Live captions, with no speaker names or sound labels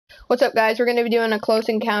What's up, guys? We're going to be doing a close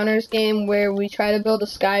encounters game where we try to build a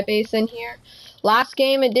sky base in here. Last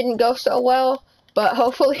game it didn't go so well, but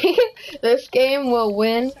hopefully this game will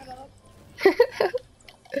win.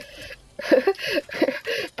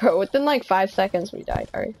 Bro, within like 5 seconds we died.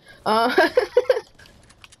 Alright.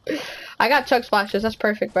 I got chug splashes. That's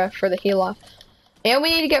perfect, bro, for the heal off. And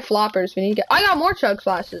we need to get floppers. We need to get. I got more chug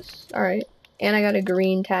splashes. Alright. And I got a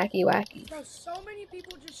green tacky wacky. Bro, so many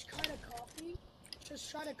people just try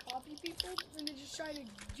to copy people, and they just try to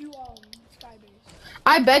do sky base.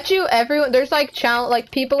 I bet you everyone there's like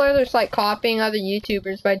people are just like copying other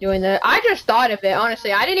YouTubers by doing that. I just thought of it,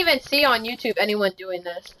 honestly. I didn't even see on YouTube anyone doing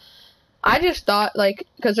this. I just thought like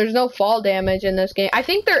because there's no fall damage in this game. I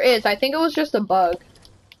think there is. I think it was just a bug.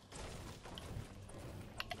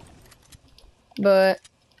 But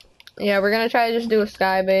yeah, we're gonna try to just do a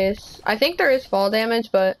sky base. I think there is fall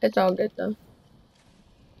damage, but it's all good though.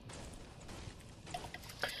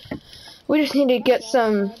 We just need to get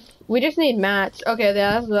some. We just need mats. Okay,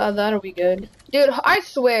 that'll be good. Dude, I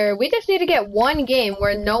swear, we just need to get one game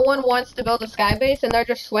where no one wants to build a sky base and they're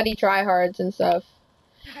just sweaty tryhards and stuff.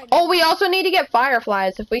 Oh, we also need to get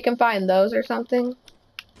fireflies if we can find those or something.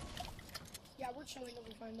 Yeah, we're chilling if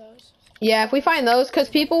we find those. Yeah, if we find those, because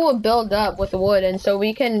people will build up with wood, and so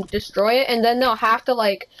we can destroy it, and then they'll have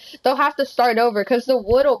to start over, because the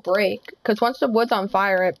wood will break. Because once the wood's on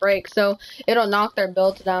fire, it breaks, so it'll knock their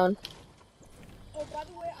builds down. Oh, by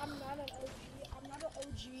the way, I'm not an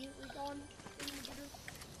OG recon.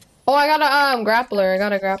 Oh, I got a grappler. I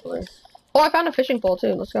got a grappler. Oh, I found a fishing pole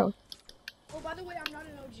too. Let's go. Oh, by the way, I'm not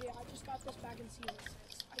an OG. I just got this back in season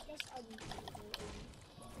 6. I guess I wouldn't be an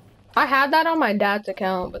OG. I had that on my dad's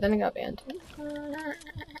account, but then it got banned.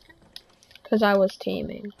 Cause I was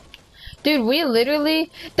teaming. Dude, we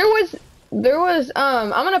literally there was I'm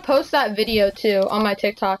gonna post that video too on my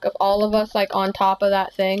TikTok of all of us like on top of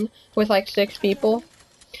that thing with like 6 people.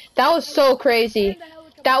 That was so crazy.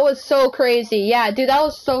 That was so crazy. Yeah, dude, that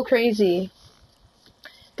was so crazy.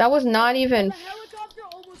 That was not even. The helicopter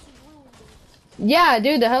almost ruined it. Yeah,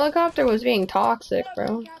 dude, the helicopter was being toxic,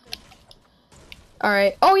 bro.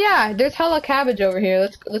 Alright. Oh yeah, there's hella cabbage over here.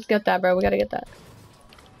 Let's get that, bro. We gotta get that.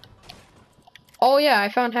 Oh yeah, I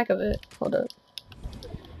found heck of it. Hold up.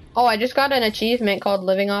 Oh, I just got an achievement called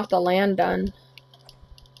Living Off the Land done.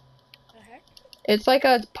 The heck? It's like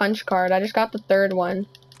a punch card. I just got the 3rd one.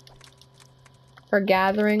 For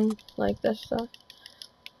gathering, like this stuff.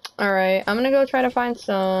 Alright, I'm gonna go try to find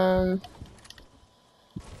some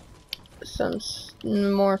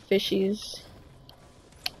more fishies.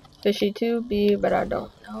 Fishy 2B, but I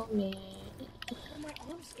don't know me. Oh, my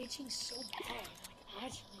arm's itching so bad.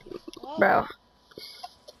 Like, actually. Oh. Bro.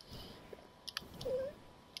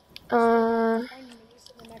 In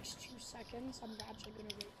the next 2 seconds, I'm actually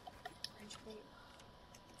gonna wait.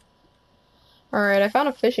 Alright, I found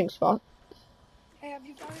a fishing spot. Hey, have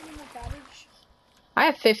you found any more cabbage? I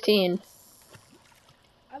have 15.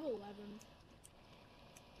 I have 11.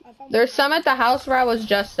 There's some at the house where I was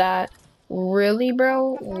just at. Really,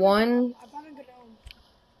 bro? One? I found a gnome.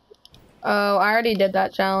 Oh, I already did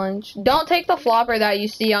that challenge. Don't take the flopper that you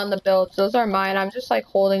see on the builds. Those are mine. I'm just like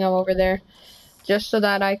holding them over there. Just so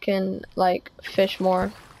that I can like fish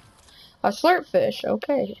more. A slurp fish,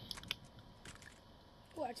 okay.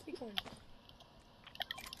 Oh, XP coin.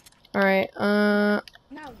 Alright, Now,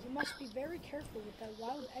 you must be very careful with that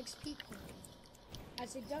wild XP coin,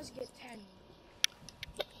 as it does get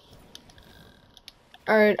 10.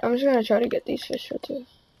 Alright, I'm just gonna try to get these fish too.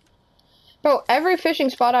 Bro, every fishing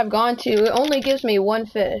spot I've gone to, it only gives me 1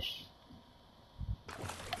 fish.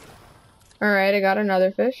 Alright, I got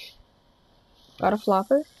another fish. Got a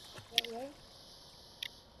flopper. What?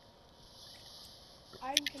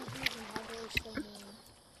 I'm confused on how they're so low.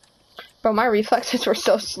 Bro, my reflexes were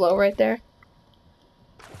so slow right there.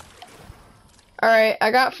 Alright,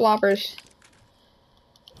 I got floppers.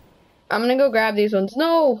 I'm gonna go grab these ones.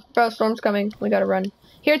 No! Bro, storm's coming. We gotta run.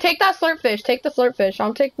 Here, take that slurp fish. Take the slurp fish.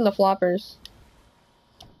 I'm taking the floppers.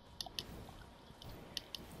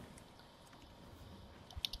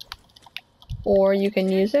 Or you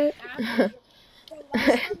can use it.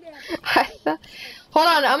 Hold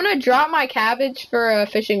on, I'm gonna drop my cabbage for a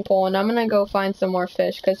fishing pole and I'm gonna go find some more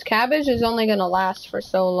fish because cabbage is only gonna last for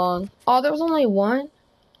so long. Oh, there was only 1?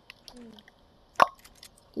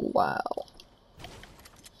 Wow.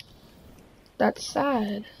 That's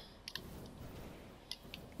sad.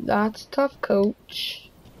 That's tough, coach.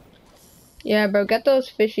 Yeah, bro, get those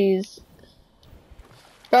fishies.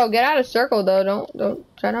 Bro, get out of circle though. Don't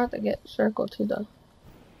try not to get circle too though.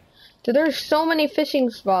 Dude, there's so many fishing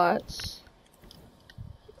spots.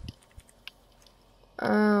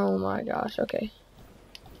 Oh my gosh, okay.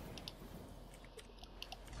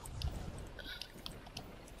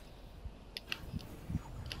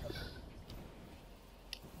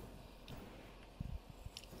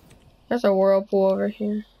 There's a whirlpool over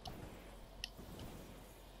here.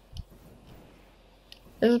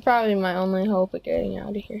 This is probably my only hope of getting out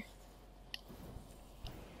of here.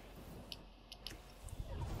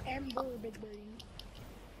 Amber, big brain.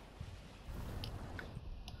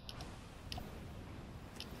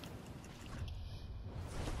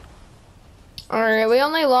 Alright, we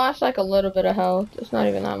only lost like a little bit of health. It's not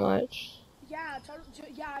even that much. Yeah, I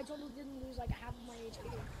totally didn't lose like half of my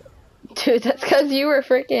HP. Dude, that's because you were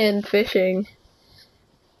freaking fishing.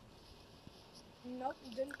 Nope,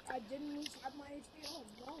 I didn't lose half my HP at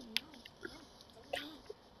all. No.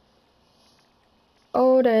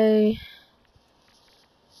 Oh, day.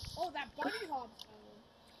 Oh, that bunny hop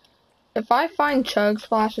though. If I find chug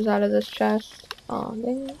splashes out of this chest, oh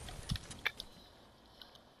dang it.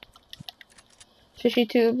 Fishy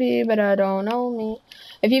tubey, but I don't know me.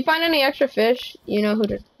 If you find any extra fish, you know who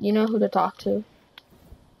to talk to.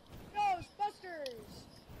 Ghostbusters!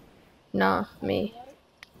 Nah, me.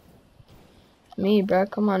 Me,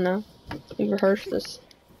 bruh. Come on now. We rehearsed this.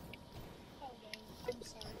 Oh, dang. I'm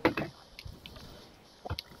sorry.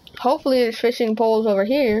 Hopefully there's fishing poles over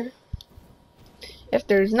here. If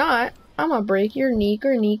there's not, I'm gonna break your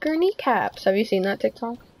kneecaps. Have you seen that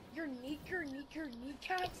TikTok? Your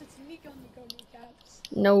kneecaps? It's Nico kneecaps.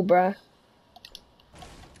 No, bruh.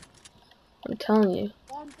 I'm telling you.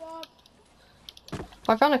 Bump up. Oh,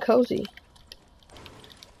 I found a cozy.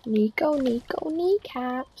 Nico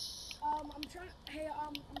kneecaps. I'm trying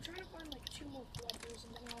to find like 2 more flippers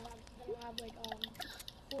and then I'll have like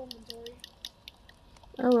full inventory.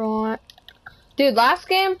 Alright. Dude, last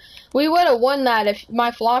game, we would have won that if my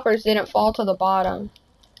floppers didn't fall to the bottom.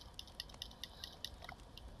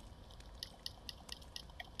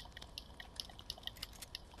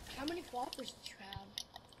 How many floppers did you have?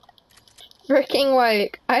 Freaking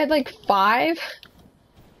like, I had like 5.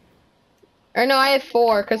 Or no, I had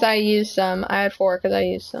 4 because I used some. Yeah, I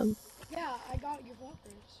got your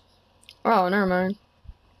floppers. Oh, never mind.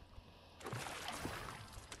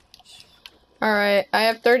 Alright, I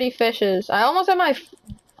have 30 fishes. I almost have my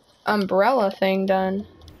umbrella thing done.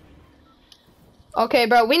 Okay,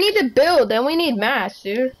 bro, we need to build, and we need mats,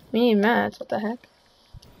 dude. We need mats, what the heck?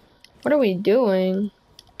 What are we doing?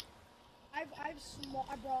 I have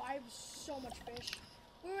so much fish.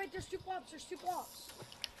 Wait, there's 2 flops,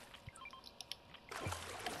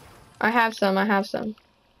 I have some.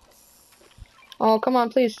 Oh, come on,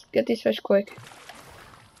 please, get these fish quick.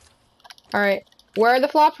 Alright, where are the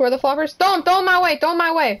flops? Where are the floppers? Throw them my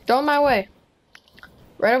way.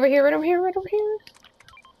 Right over here.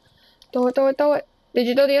 Throw it. Did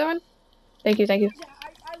you throw the other one? Thank you. Yeah, I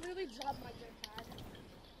literally dropped my jetpack.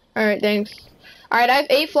 Alright, thanks. Alright, I have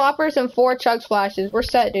 8 floppers and 4 chug splashes. We're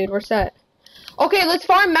set, dude. We're set. Okay, let's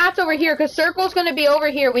farm mats over here, because Circle's going to be over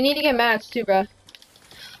here. We need to get mats, too, bro.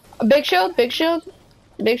 Big shield. I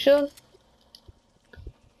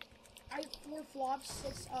have 4 flops,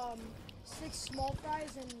 6 small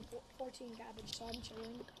fries, and 14 cabbage, so I'm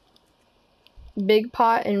chilling. Big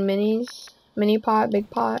pot and minis. Mini pot, big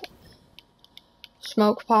pot.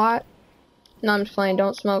 Smoke pot. No, I'm just playing.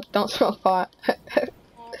 Don't smoke pot.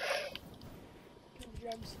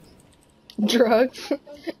 Drugs. Drugs.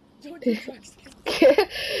 Don't do drugs.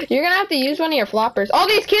 You're gonna have to use one of your floppers. All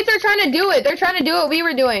these kids are trying to do it. They're trying to do what we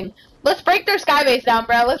were doing. Let's break their skybase down,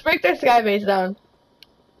 bro. Wait, let's wait until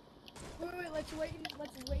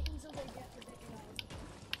they get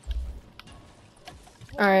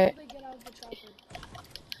Alright.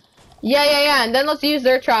 Yeah, and then let's use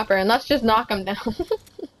their chopper, and let's just knock them down.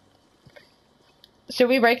 Should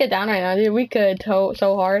we break it down right now, dude? We could so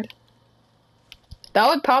hard. That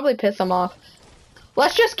would probably piss them off.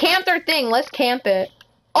 Let's just camp their thing. Let's camp it.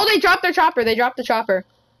 Oh, they dropped their chopper. The chopper.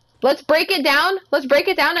 Let's break it down.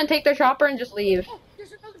 And take their chopper and just leave. Oh,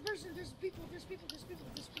 there's another person. There's people.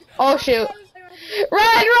 Oh, shoot.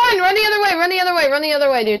 Run the other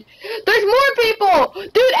way, dude. There's more people.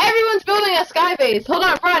 Dude, everyone's building a sky base. Hold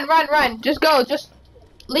on, run. Just go. Just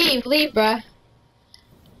leave, bruh.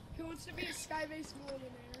 Who wants to be a sky base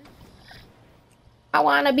millionaire? I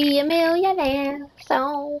want to be a millionaire,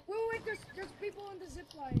 so... Wait, there's people on the zip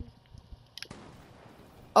line.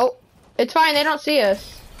 Oh, it's fine, they don't see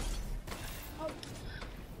us. Oh,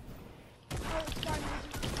 it's fine.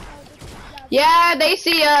 Yeah, they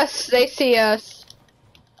see us. Thanks,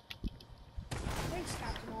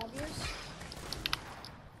 Captain Obvious.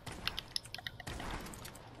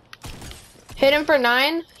 Hit him for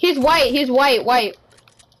 9. He's white.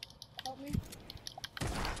 Help me.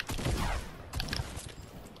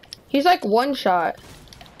 He's like 1 shot.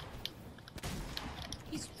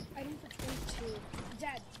 He's fighting for 22.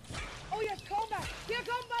 Dead. Oh, yeah, combat.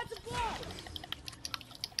 Combat's a block.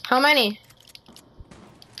 How many?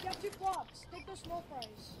 You have 2 flops. Take those small fries.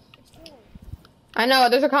 It's 4. I know,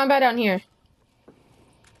 there's a combat down here.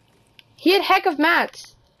 He had heck of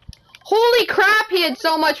mats. Holy crap, he had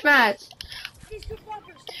so much mats. These 2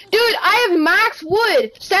 floppers. Dude, I have max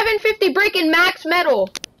wood, 750 brick, and max metal.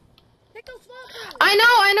 Take those floppers. I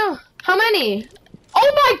know. How many?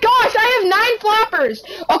 Oh my gosh, I have 9 floppers.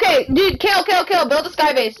 Okay, dude, kill. Build a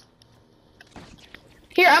sky base.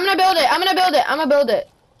 Here, I'm gonna build it.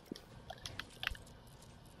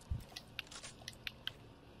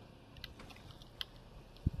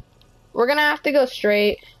 We're gonna have to go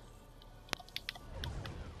straight.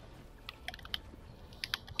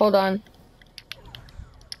 Hold on.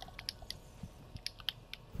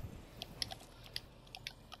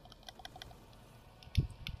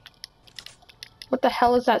 What the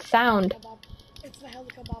hell is that sound? It's the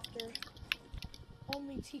helicopter.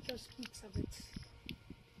 Only Tico speaks of it.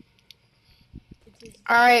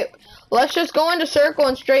 Alright, let's just go into circle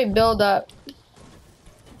and straight build up.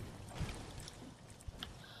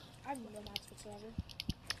 I have no mats whatsoever.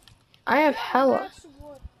 I have hella.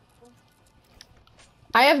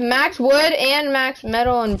 I have max wood and max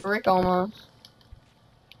metal and brick almost.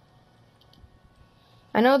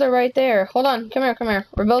 I know they're right there. Hold on, come here.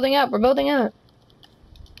 We're building up.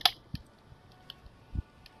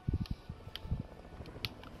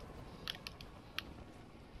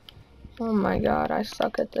 Oh my god, I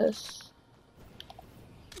suck at this.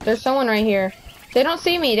 There's someone right here. They don't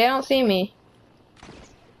see me.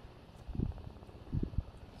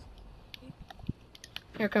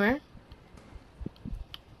 Here, come here.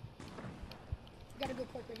 We gotta go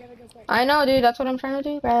quick. I know, dude. That's what I'm trying to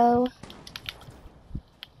do, bro.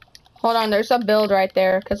 Hold on, there's a build right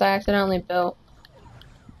there, because I accidentally built.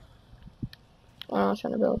 What am I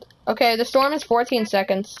trying to build? Okay, the storm is 14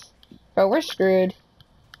 seconds. Bro, we're screwed.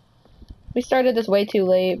 We started this way too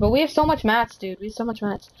late, but we have so much mats, dude. We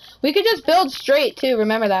could just build straight, too.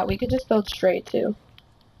 Remember that. We could just build straight, too.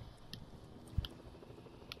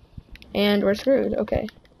 And we're screwed. Okay.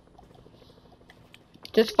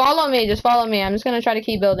 Just follow me. I'm just gonna try to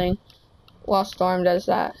keep building while Storm does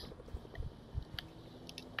that.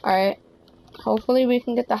 Alright. Hopefully we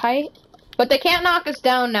can get the height. But they can't knock us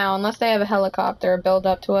down now unless they have a helicopter build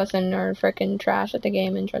up to us and are freaking trash at the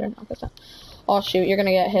game and try to knock us down. Oh shoot, you're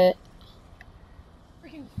gonna get hit.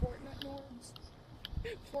 Freaking Fortnite Nords.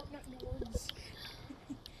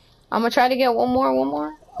 I'm gonna try to get one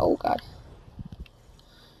more. Oh god.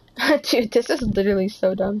 Dude, this is literally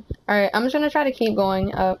so dumb. Alright, I'm just gonna try to keep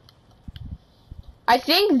going up. I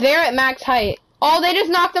think they're at max height. Oh, they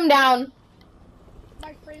just knocked them down.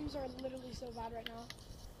 My frames are literally so bad right now.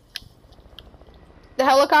 The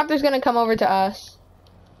helicopter's gonna come over to us.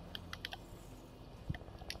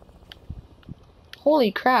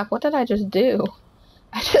 Holy crap, what did I just do?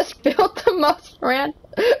 I just built the most random.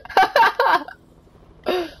 Bro,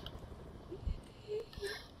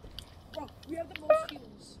 we have the most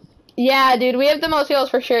heals. Yeah, dude, we have the most heals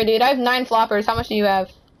for sure, dude. I have 9 floppers. How much do you have?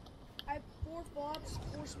 I have 4 flops,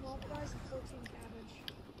 4 small fries, and 14 cabbage.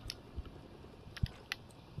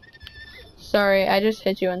 Sorry, I just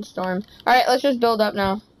hit you in storm. Alright, let's just build up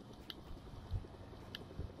now.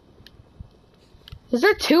 Is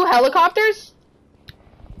there 2 helicopters?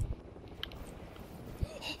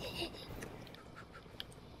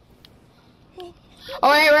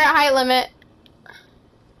 Alright, we're at height limit.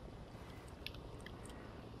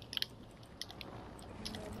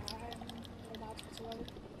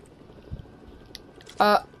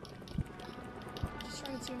 Just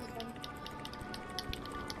trying to see with them.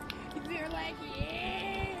 They're like,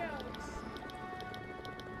 yes!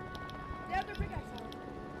 They have their pickaxe on.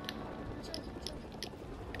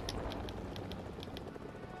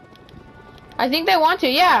 I think they want to,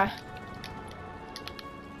 yeah.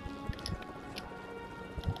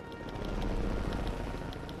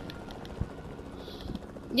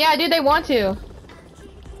 Yeah, dude, they want to.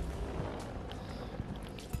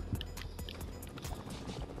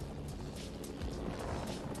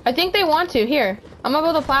 I think they want to. Here, I'm gonna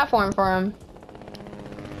build a platform for them.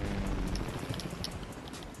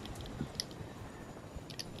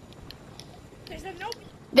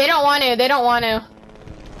 They don't want to.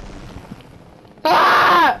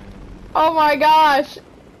 Ah! Oh my gosh.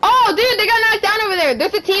 Oh, dude, they got knocked down over there.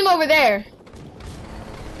 There's a team over there.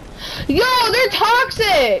 Yo, they're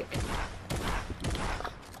toxic.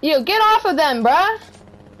 Yo, get off of them, bruh.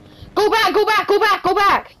 Go back.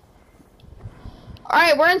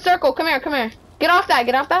 Alright, we're in circle. Come here. Get off that.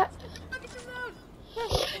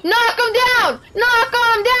 Knock him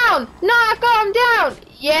down.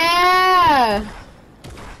 Yeah.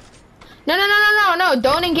 No. No.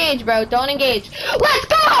 Don't engage, bro. Don't engage. Let's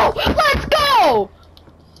go! Let's go!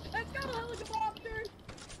 Let's go, helicopter!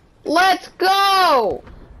 Let's go!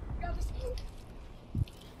 Got this.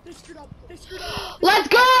 They screwed up. They screwed up. Let's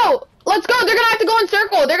go! Let's go! They're gonna have to go in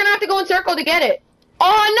circle. They're gonna have to go in circle to get it.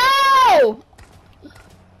 Oh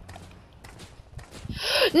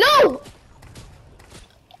no! No!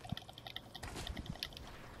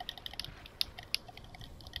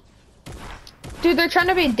 Dude, they're trying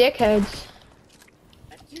to be dickheads.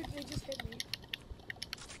 Dude, they just hit me.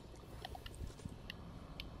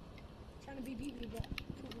 Trying to be BB blockers.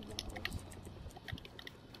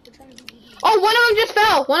 They're trying to be BB. Oh, one of them just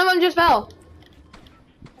fell. One of them just fell.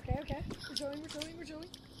 Okay. We're chilling.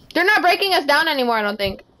 They're not breaking us down anymore, I don't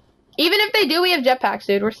think. Even if they do, we have jetpacks,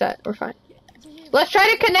 dude. We're set. We're fine. Let's try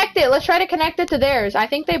to connect it. Let's try to connect it to theirs. I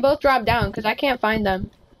think they both dropped down because I can't find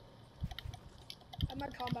them. I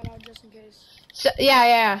might combat out just in case. So,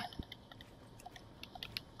 yeah.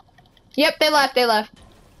 Yep, they left.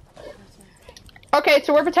 Okay,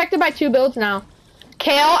 so we're protected by 2 builds now.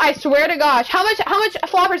 Kale, I swear to gosh. How much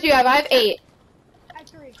floppers do you have? I have 8. I have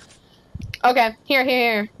 3. Okay,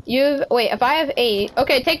 here. Wait, if I have 8,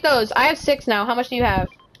 okay, take those. I have 6 now. How much do you have?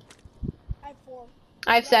 I have 4.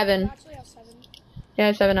 I have 7. I actually have 7. Yeah, I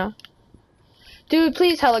have 7 now. Dude,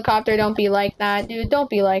 please, helicopter, don't be like that. Dude, don't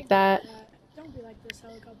be like that. Don't be like this,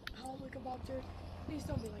 helicopter. Please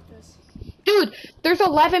don't be like this. Dude, there's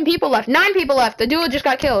 11 people left. 9 people left. The duo just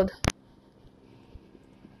got killed.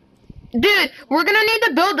 Dude, we're gonna need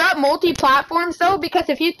to build up multi-platforms though, because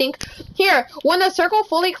if you think, here, when the circle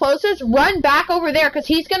fully closes, run back over there, because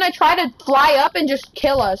he's gonna try to fly up and just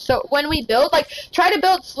kill us. So when we build, like, try to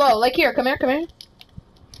build slow. Like, here, come here.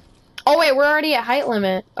 Oh wait, we're already at height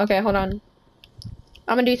limit. Okay, hold on.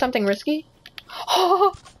 I'm gonna do something risky.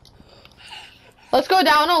 Let's go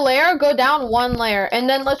down a layer, go down 1 layer, and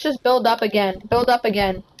then let's just build up again.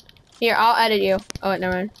 Here, I'll edit you. Oh wait,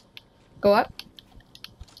 never mind. Go up.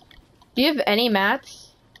 Do you have any mats?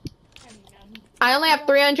 I only have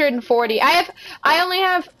 340. I only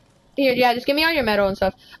have, here, yeah, just give me all your metal and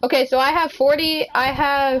stuff. Okay, so I have 40, I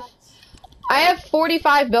have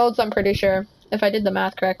 45 builds, I'm pretty sure, if I did the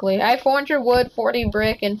math correctly. I have 400 wood, 40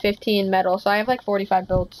 brick, and 15 metal, so I have like 45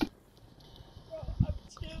 builds.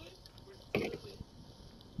 If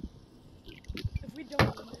we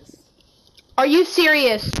don't win this. Are you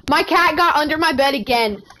serious? My cat got under my bed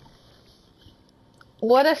again.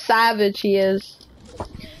 What a savage he is.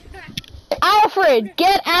 Alfred,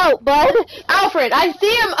 get out, bud. Alfred, I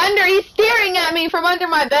see him under. He's staring at me from under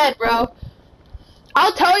my bed, bro.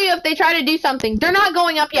 I'll tell you if they try to do something. They're not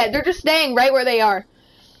going up yet. They're just staying right where they are.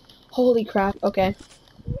 Holy crap. Okay.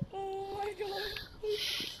 Oh my god.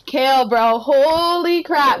 Kale, bro. Holy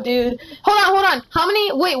crap, dude. Hold on. How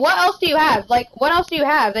many? Wait, what else do you have? Like, what else do you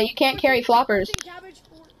have that you can't carry floppers?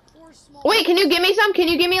 Wait, can you give me some? Can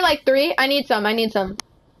you give me like 3? I need some.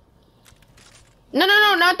 No,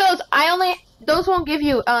 not those. Those won't give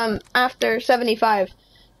you, after 75.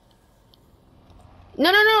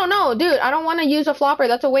 No, dude. I don't want to use a flopper.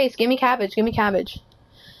 That's a waste. Give me cabbage.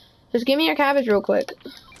 Just give me your cabbage real quick.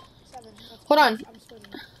 7. Hold on.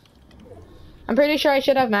 I'm pretty sure I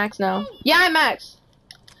should have max now. Yeah, I'm max.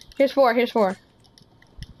 Here's 4.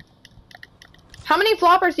 How many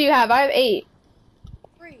floppers do you have? I have 8.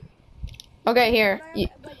 3. Okay, here. But I have,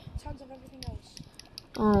 like, tons of everything else.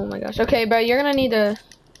 Oh my gosh. Okay, bro, you're gonna need to...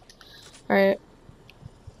 Alright.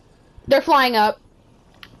 They're flying up.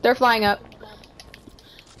 Don't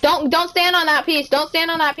stand on that piece. Stand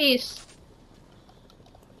on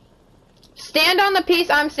the piece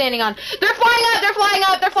I'm standing on. They're flying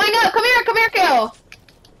up. Come here, Kale.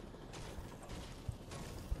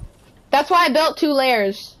 That's why I built 2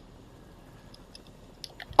 layers.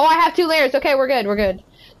 Oh, I have 2 layers. Okay, we're good.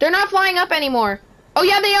 They're not flying up anymore. Oh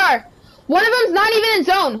yeah, they are. One of them's not even in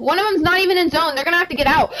zone. They're gonna have to get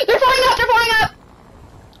out. They're flying up.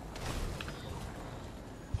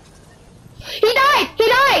 He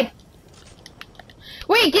died.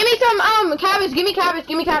 Wait, give me some cabbage. Give me cabbage.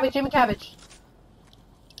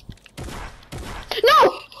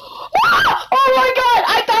 No! Ah! Oh my god!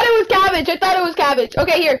 I thought it was cabbage.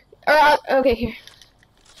 Okay, here. Okay, here.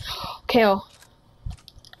 Kale.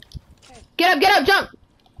 Get up, jump!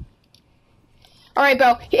 Alright,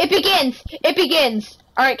 bro. It begins.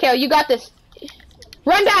 Alright, Kale, you got this.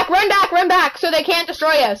 Run back, so they can't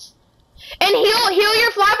destroy us. And heal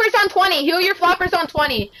your floppers on 20.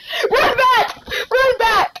 Run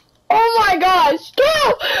back! Oh my gosh!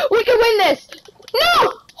 Kale! We can win this!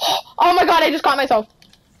 No! Oh my god, I just caught myself.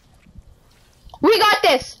 We got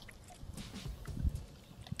this!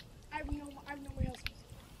 I have nowhere else.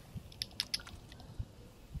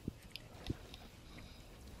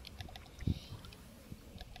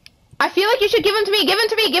 feel like you should give him to me. Give him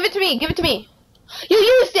to me. Give it to me. Give it to me. You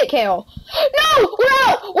used it, Kale. No, we're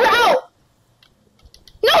out. We're out.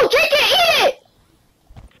 No, drink it. Eat it.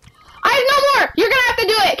 I have no more. You're gonna have to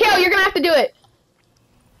do it, Kale. You're gonna have to do it.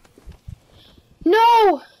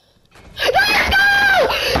 No. Let's go!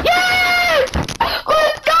 Yes!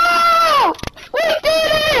 Let's go! We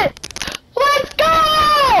did it! Let's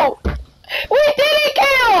go! We did it,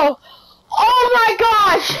 Kale! Oh my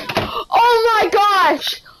gosh! Oh my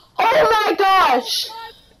gosh! Oh my gosh!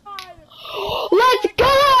 Let's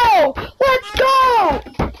go! Let's go!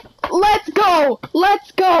 Let's go!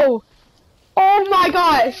 Let's go! Oh my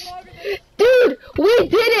gosh! Dude, we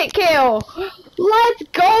did it, Kale! Let's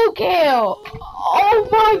go, Kale! Oh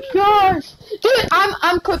my gosh! Dude,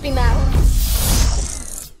 I'm clipping that.